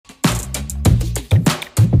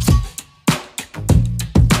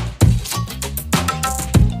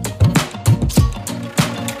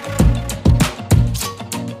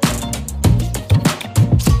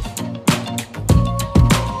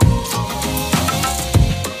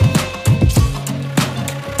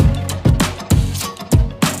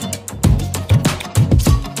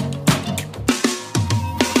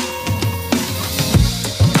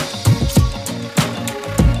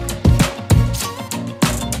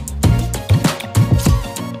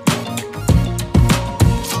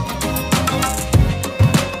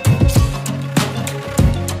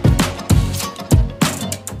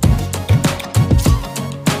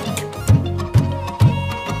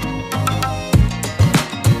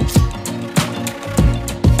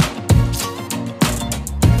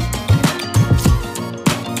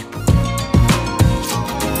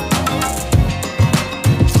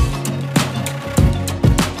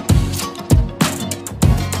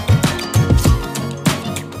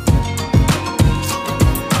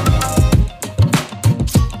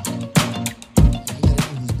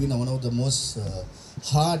most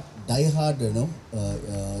hard, die-hard,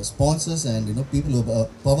 sponsors and people who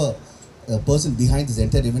power person behind this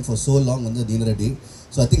entire event for so long on the Neena Reddy.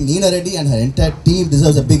 So I think Neena Reddy and her entire team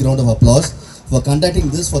deserves a big round of applause for conducting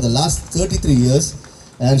this for the last 33 years,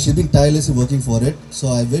 and she's been tirelessly working for it. So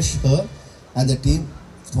I wish her and the team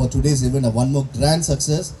for today's event a one more grand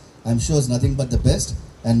success. I'm sure it's nothing but the best,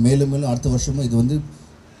 and மேலும் அடுத்த வருஷமும் இது வந்து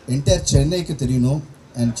entire சென்னைக்கு தெரியணும்,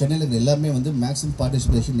 and சென்னையில் இருக்கிற எல்லாமே வந்து maximum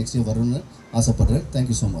participation next year வரும்னு ஆசைப்படுறேன். Thank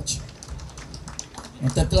you so much.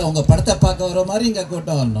 மொத்தத்தில் உங்கள் படத்தை பார்க்க வர மாதிரி இங்கே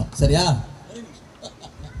கூட்டம் வரணும், சரியா?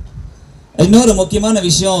 இன்னொரு முக்கியமான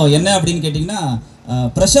விஷயம் என்ன அப்படின்னு கேட்டிங்கன்னா,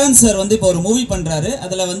 பிரசாந்த் சார் வந்து இப்போ ஒரு மூவி பண்ணுறாரு.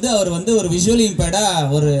 அதில் வந்து அவர் வந்து ஒரு விஷுவலி இம்பேர்டாக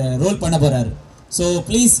ஒரு ரோல் பண்ண போகிறாரு. So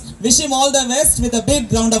please wish him all the best with a big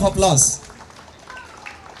round of applause.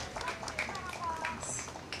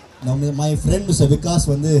 Now my friend Mr. Vikas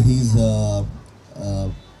வந்து he's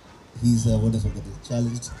what is it,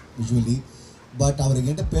 challenged visually, but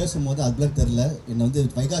அவர்கிட்ட பேசும்போது அதுலாம் தெரில. என்னை வந்து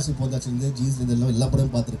வைகாசி போதாச்சுருந்து ஜீன்ஸ்லேருந்து எல்லாம் எல்லா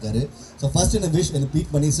படமும் பார்த்துருக்காரு. ஸோ ஃபர்ஸ்ட் என்ன விஷ் என்னை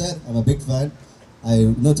மீட் பண்ணி sir I'm a big fan, I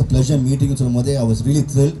it's a pleasure மீட்டிங்னு சொல்லும் போதே ஐ வாஸ் ரியலி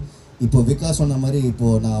த்ரில்ட். இப்போது விகாஸ் சொன்ன மாதிரி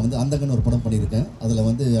இப்போது நான் வந்து அந்தகன்னு ஒரு படம் பண்ணியிருக்கேன். அதில்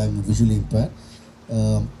வந்து ஐ எம் விஷுவலி இம்பேர்ட்,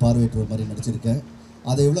 பார்வையற்ற மாதிரி நடிச்சிருக்கேன்.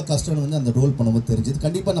 அதை எவ்வளோ கஷ்டம்னு வந்து அந்த ரோல் பண்ணும்போது தெரிஞ்சுது.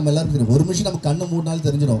 கண்டிப்பாக நம்ம எல்லாரும் தெரியும், ஒரு நிமிஷம் நம்ம கண்ணை மூடினாலும்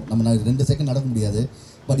தெரிஞ்சிடும், நம்ம 2 செகண்ட் நடக்க முடியாது.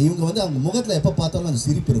 பட் இவங்க வந்து அவங்க முகத்தில் எப்போ பார்த்தாலும் அந்த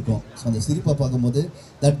சிரிப்பு இருக்கும். ஸோ அந்த சிரிப்பை பார்க்கும்போது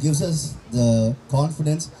that gives us the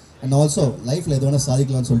confidence, and also லைஃப்பில் எது வேணால்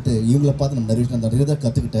சாதிக்கலாம்னு சொல்லிட்டு இவங்களை பார்த்து நம்ம நிறைய விஷயம் அந்த நிறைய தான்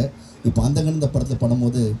கற்றுக்கிட்டேன். இப்போ அந்தகன்னு இந்த படத்தில்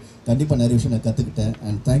பண்ணும்போது கண்டிப்பாக நிறைய விஷயம் நான் கற்றுக்கிட்டேன்.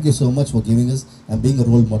 And thank you so much for giving us and being a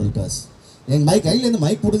role model to us. எங்கள் மைக் கையிலேருந்து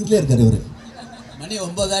மைக் பிடிங்கிட்டே இருக்காரு இவர். மணி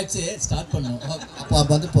 9 ஆச்சு, ஸ்டார்ட் பண்ணுவோம். அப்போ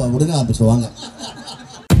வந்து இப்போ விடுங்க ஆரம்பிச்சுவாங்க.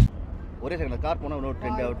 ஒரே செகண்ட் கார் போனால் இன்னொரு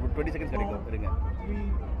 20 செகண்ட்ஸ் கிடைக்கும். இருங்க. 3,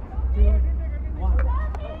 2, 1.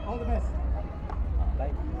 All the best.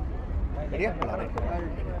 சரியா?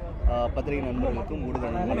 பத்திரிகை நண்பர்களுக்கும்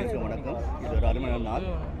ஊடக நண்பர்களுக்கும் வணக்கம். இது ஒரு அருமையான நாள்.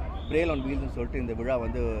 பிரேல் ஆன் வீல்ஸ்னு சொல்லிட்டு இந்த விழா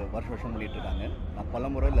வந்து வருஷம் பண்ணிகிட்ருக்காங்க. நான் பல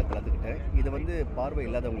முறை இதில் கலந்துக்கிட்டேன். இது வந்து பார்வை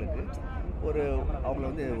இல்லாதவங்களுக்கு அவங்கள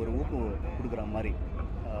வந்து ஒரு ஊக்கம் கொடுக்குற மாதிரி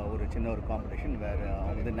ஒரு சின்ன ஒரு காம்படிஷன். வேறு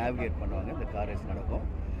அவங்க வந்து நேவிகேட் பண்ணுவாங்க, இந்த கார் ரேஸ் நடக்கும்.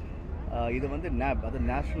 இது வந்து NAB, அது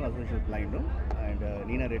national association பிளைண்டும், and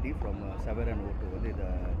Neena Reddy from Savera and O2 வந்து இதை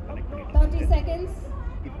கனெக்ட் பண்ணிட்டு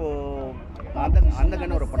இப்போது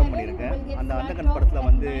அந்தகன் ஒரு படம் பண்ணியிருக்கேன். அந்த அந்தகன் படத்தில்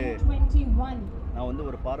வந்து நான் வந்து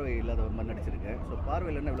ஒரு பார்வை இல்லாத ஒரு மாதிரி நடிச்சிருக்கேன். ஸோ பார்வை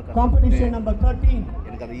இல்லைன்னா இவ்வளோ Competition number 13.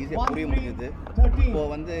 எனக்கு அது ஈஸியாக புரிய முடியுது. இப்போ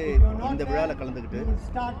வந்து இந்த விழாவில் கலந்துக்கிட்டு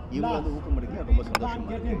இவங்க வந்து ஊக்கம் அளிக்க ரொம்ப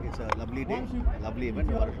சந்தோஷமாக இருக்குது. It's lovely day, lovely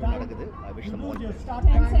event. வருஷம் நடக்குது. I wish them all the best.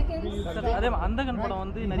 அதே அந்தகன் படம்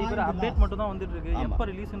வந்து நிறைய பேர் அப்டேட் மட்டும் தான் வந்துட்டு இருக்கு. எப்போ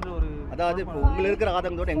ரிலீஸ்ன்ற ஒரு அதாவது இப்போ உங்களுக்கு இருக்கிற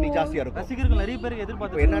ஆதங்கத்தோட எங்களுக்கு ஜாஸ்தியாக இருக்கும். ரசிகர்கள் நிறைய பேர்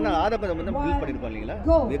எதிர்பார்த்து என்னென்னா ஆதங்கத்தை வந்து பில்ட் பண்ணியிருக்கோம் இல்லைங்களா?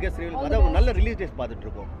 அதாவது ஒரு நல்ல ரிலீஸ் டேஸ் பார்த்துட்டு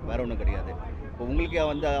இருக்கோம், வேற ஒன்றும் கிடையாது. இப்போ உங்களுக்கு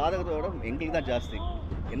அந்த ஆதங்கத்தோட எங்களுக்கு தான் ஜாஸ்தி.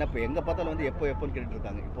 ஏன்னா இப்போ எங்கே பார்த்தாலும் வந்து எப்போன்னு கேட்டுட்டு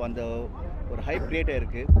இருக்காங்க. இப்போ அந்த ஒரு ஹைப் கிரியேட்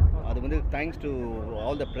ஆகிருக்கு. அது வந்து thanks to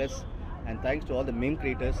all the press and thanks to all the meme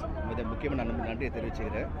creators. இதை முக்கியமாக நான் நன்றியை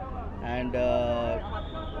தெரிவிச்சுக்கிறேன். அண்ட்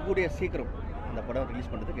கூடிய சீக்கிரம் அந்த படம் ரிலீஸ்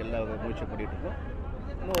பண்ணுறதுக்கு எல்லா முயற்சி பண்ணிகிட்டு இருக்கோம்.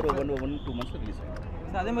 இன்னும் ஒரு 1-2 மந்த்ஸில் ரிலீஸ்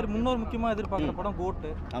ஆகும். அதே மாதிரி முன்னொரு முக்கியமாக எதிர்பார்க்குற படம் கோட்டு.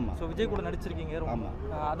 ஆமாம். ஸோ விஜய் கூட நடிச்சிருக்கீங்க. ஆமாம்.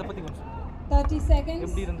 அதை பற்றி கொஞ்சம் 30 seconds.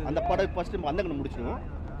 எப்படி இருந்தது அந்த படம்? ஃபஸ்ட்டு அந்தகன் முடிச்சிடுவோம்.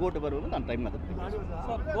 கோட்டு வருவது நான் டைம் அதை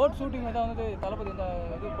சார். கோட் ஷூட்டிங் தான் வந்து தளபதி இந்த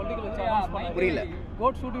இது பொலிட்டிக்கல் வச்சு அனௌன்ஸ் பண்ணாரு. புரியல.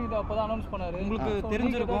 கோட் ஷூட்டிங் இதை அப்போ தான் அனௌன்ஸ் பண்ணாரு. உங்களுக்கு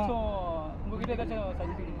தெரிஞ்சிருக்கும். உங்ககிட்ட ஏதாச்சும்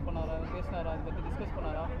சஜஷன் பண்ணாரா, பேசினாரா, அதை பற்றி டிஸ்கஸ்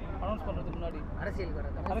பண்ணாரா அனௌன்ஸ் பண்ணுறதுக்கு முன்னாடி?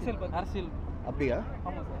 அரசியல் அப்படியா?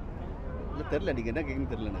 ஆமாம் சார். இல்லை தெரியல, நீங்கள் என்ன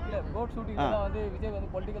கேட்குன்னு தெரியல எனக்கு. இல்லை, கோட் ஷூட்டிங் தான் வந்து விஜய்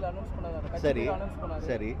வந்து பொலிட்டிக்கல் அனௌன்ஸ் பண்ணாரு. சரி அனௌன்ஸ் பண்ணாரு.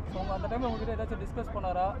 சரி. ஸோ அந்த டைமில் உங்ககிட்ட ஏதாச்சும் டிஸ்கஸ்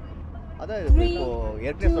பண்ணாரா? அதான் இப்போ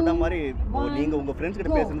ஏற்கனவே சொன்ன மாதிரி நீங்கள் உங்கள் ஃப்ரெண்ட்ஸ்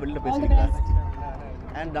கிட்ட பேசுன்னு வெளியில் பேசுவீங்களா?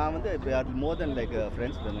 அண்ட் நான் வந்து மோர் தென் லைக்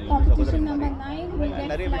ஃப்ரெண்ட்ஸ், சகோதரன் மாதிரி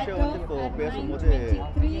நிறைய விஷயம் வந்து இப்போ பேசும்போது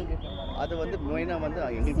அது வந்து மெயினாக வந்து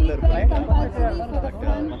எங்களுக்குள்ளே இருக்கும்.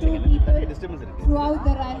 பட் டிஸ்டர்பன்ஸ் இருக்குது.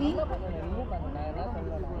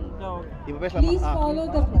 இப்போ பேசலாமா? Please follow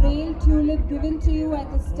the Braille tulip given to you at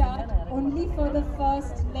the start only for the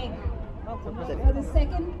first leg. For the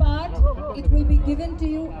second part, it will be given to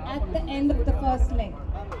you at the end of the first leg.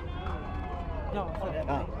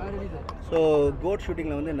 So code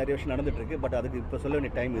ஷூட்டிங்கில் வந்து நிறைய விஷயம் நடந்துகிட்ருக்கு. But அதுக்கு இப்போ சொல்ல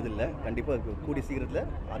வேண்டிய time இது இல்லை. கண்டிப்பாக கூடிய சீக்கிரத்தில்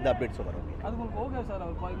அந்த அப்டேட்ஸ் வரும். அது உங்களுக்கு ஓகே சார்?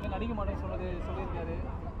 அவர் நடிக்க மாட்டேன்னு சொல்லியிருக்காரு.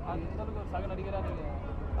 அது ஒரு சக நடிகராக இல்லையா?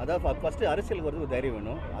 அதாவது ஃபஸ்ட்டு அரசியலுக்கு வரது ஒரு தைரியம்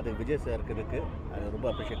வேணும். அது விஜய் சாருக்கு இருக்குது. அது ரொம்ப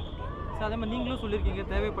அப்ரிஷியேட் பண்ணுறேன் சார். அதே மாதிரி நீங்களும் சொல்லியிருக்கீங்க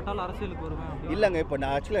தேவைப்பட்டால் அரசியலுக்கு வருவேன். இல்லைங்க, இப்போ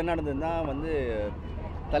நான் ஆக்சுவலாக என்ன நடந்ததுன்னா வந்து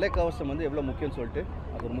தலைக்கவசம் வந்து எவ்வளோ முக்கியம்னு சொல்லிட்டு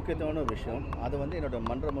அது ஒரு முக்கியத்துவமான ஒரு விஷயம். அது வந்து என்னோடய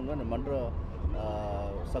மன்றம் அந்த மன்ற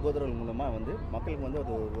சகோதரர்கள் மூலமாக வந்து மக்களுக்கு வந்து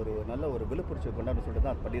அது ஒரு நல்ல ஒரு விழிப்புணர்ச்சி கொண்டாட சொல்லிட்டு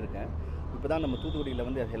தான் அது பண்ணியிருக்கேன். இப்போ தான் நம்ம தூத்துக்குடியில்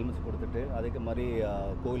வந்து ஹெல்மெட்ஸ் கொடுத்துட்டு அதுக்கு மாதிரி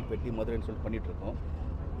கோவில்பட்டி மதுரைன்னு சொல்லிட்டு பண்ணிகிட்ருக்கோம்.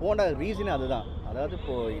 போன ரீசனே அதுதான். அதாவது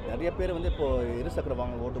இப்போது நிறைய பேர் வந்து இப்போது இருசக்கர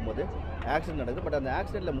வாகனம் ஓட்டும் போது ஆக்சிடென்ட் நடக்குது. பட் அந்த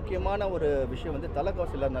ஆக்சிடெண்ட்டில் முக்கியமான ஒரு விஷயம் வந்து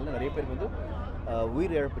தலைக்கவசம் இல்லாதனால நிறைய பேருக்கு வந்து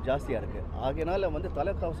உயிர் இழப்பு ஜாஸ்தியாக இருக்குது. ஆகையினால வந்து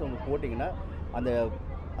தலைக்கவசம் போட்டிங்கன்னா அந்த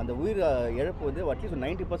அந்த உயிர் இழப்பு வந்து அட்லீஸ்ட்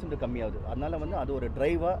 90% கம்மியாகுது. அதனால் வந்து அது ஒரு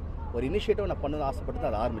ட்ரைவாக ஒரு இனிஷியேட்டிவ் நான் பண்ணணும்னு ஆசைப்பட்டு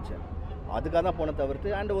தான் அதை ஆரம்பித்தேன். அதுக்காக தான் போன தவிர்த்து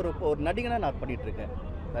அண்ட் ஒரு நடிகனாக நான் பண்ணிகிட்ருக்கேன்.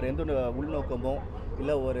 வேறு எந்த ஒரு உள்நோக்கமோ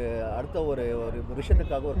இல்லை ஒரு அடுத்த ஒரு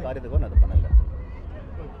விஷயத்துக்காக ஒரு காரியத்துக்காக நான் அதை பண்ணலை.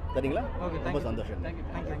 சரிங்களா? ரொம்ப சந்தோஷம். தேங்க்யூ.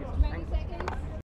 20 seconds.